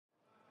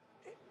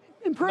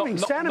improving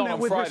sentiment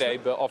not on Friday,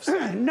 but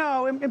offset.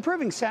 No,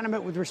 improving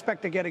sentiment with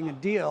respect to getting a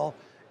deal.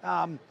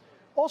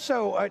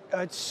 Also,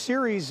 a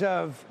series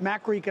of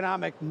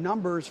macroeconomic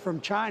numbers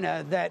from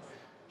China that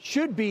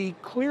should be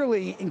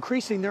clearly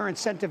increasing their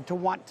incentive to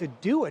want to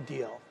do a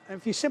deal. And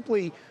if you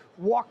simply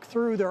walk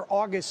through their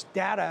August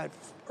data,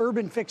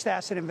 urban fixed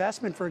asset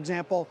investment, for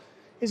example,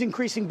 is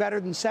increasing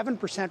better than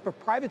 7%, but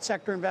private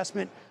sector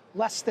investment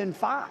less than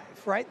 5%,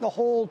 right? The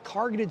whole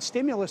targeted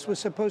stimulus was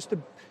supposed to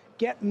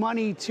get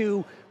money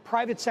to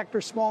private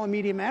sector small and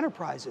medium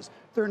enterprises.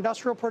 Their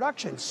industrial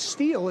production,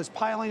 steel is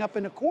piling up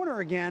in the corner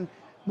again.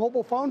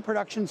 Mobile phone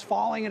production's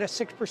falling at a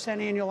 6%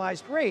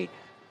 annualized rate.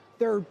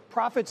 Their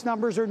profits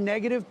numbers are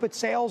negative, but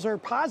sales are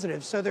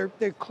positive. So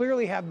they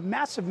clearly have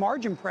massive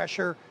margin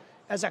pressure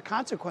as a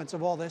consequence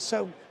of all this.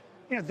 So,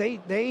 you know,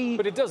 they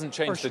But it doesn't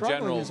change the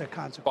general as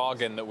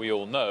bargain that we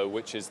all know,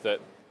 which is that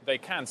they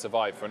can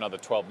survive for another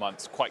 12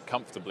 months quite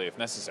comfortably if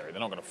necessary.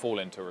 They're not going to fall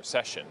into a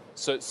recession.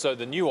 So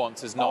the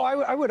nuance is not. Oh,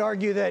 I would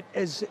argue that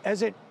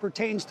as it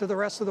pertains to the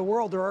rest of the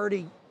world, they're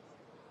already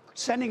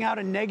sending out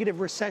a negative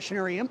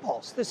recessionary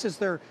impulse. This is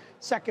their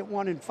second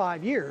one in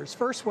 5 years.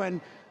 First,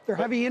 when their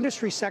heavy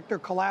industry sector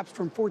collapsed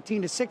from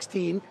 14 to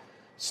 16,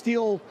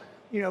 steel,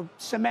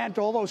 cement,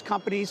 all those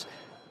companies,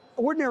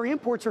 ordinary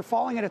imports are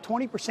falling at a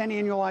 20%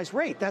 annualized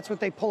rate. That's what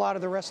they pull out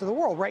of the rest of the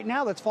world. Right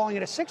now, that's falling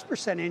at a 6%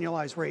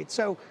 annualized rate.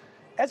 So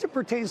as it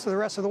pertains to the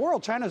rest of the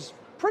world, China's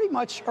pretty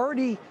much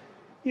already,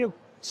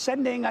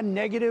 sending a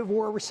negative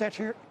or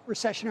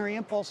recessionary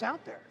impulse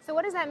out there. So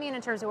what does that mean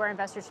in terms of where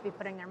investors should be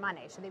putting their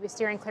money? Should they be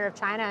steering clear of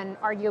China and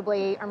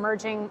arguably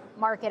emerging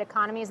market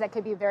economies that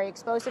could be very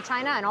exposed to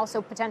China, and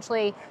also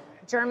potentially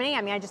Germany?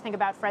 I mean, I just think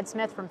about Fred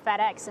Smith from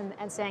FedEx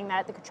and saying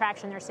that the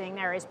contraction they're seeing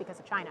there is because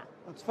of China.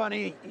 It's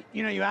funny,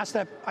 you asked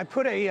that. I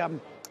put a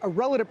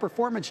relative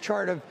performance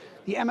chart of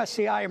the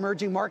MSCI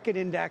Emerging Market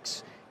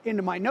Index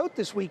into my note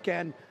this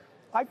weekend.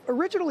 I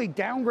originally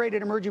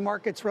downgraded emerging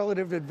markets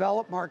relative to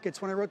developed markets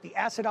when I wrote the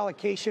asset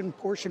allocation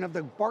portion of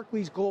the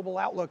Barclays Global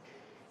Outlook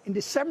in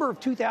December of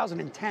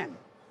 2010.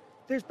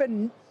 There's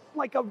been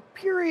like a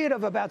period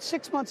of about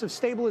 6 months of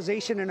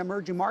stabilization in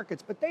emerging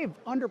markets, but they've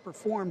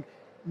underperformed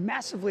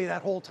massively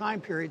that whole time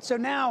period. So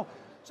now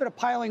sort of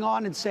piling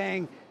on and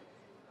saying,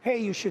 hey,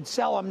 you should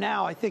sell them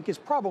now, I think is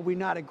probably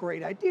not a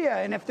great idea.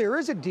 And if there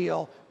is a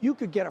deal, you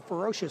could get a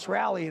ferocious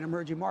rally in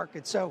emerging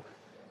markets. So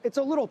it's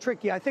a little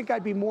tricky. I think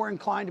I'd be more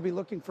inclined to be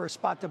looking for a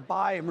spot to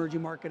buy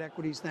emerging market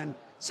equities than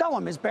sell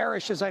them, as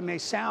bearish as I may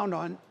sound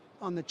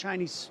on the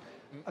Chinese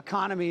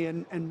economy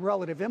and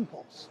relative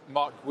impulse.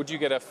 Mark, would you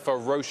get a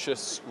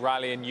ferocious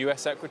rally in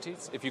U.S.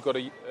 equities if you got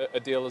a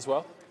deal as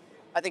well?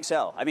 I think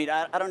so. I mean,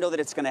 I don't know that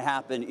it's going to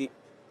happen.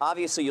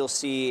 Obviously, you'll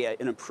see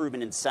an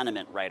improvement in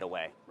sentiment right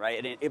away,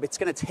 right? And it's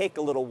going to take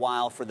a little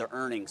while for the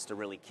earnings to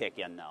really kick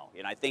in, though.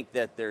 And I think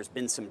that there's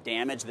been some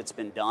damage that's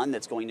been done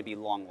that's going to be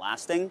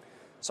long-lasting.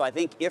 So I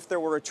think if there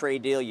were a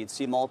trade deal, you'd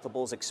see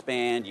multiples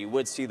expand. You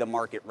would see the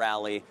market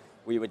rally.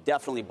 We would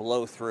definitely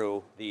blow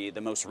through the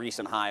most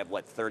recent high of,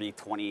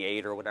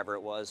 30.28 or whatever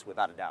it was,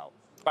 without a doubt.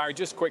 Barry,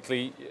 just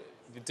quickly,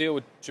 the deal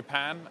with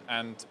Japan,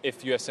 and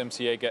if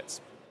USMCA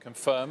gets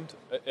confirmed,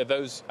 are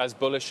those as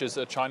bullish as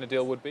a China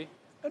deal would be?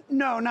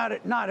 No, not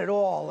at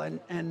all.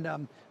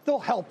 And they'll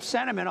help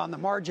sentiment on the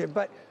margin.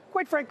 But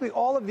quite frankly,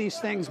 all of these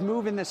things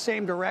move in the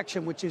same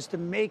direction, which is to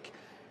make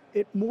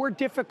it more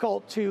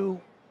difficult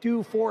to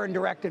do foreign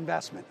direct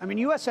investment. I mean,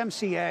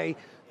 USMCA,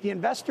 the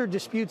investor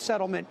dispute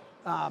settlement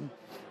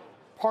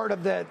part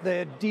of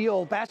the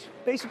deal,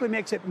 basically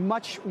makes it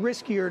much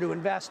riskier to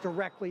invest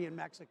directly in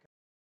Mexico.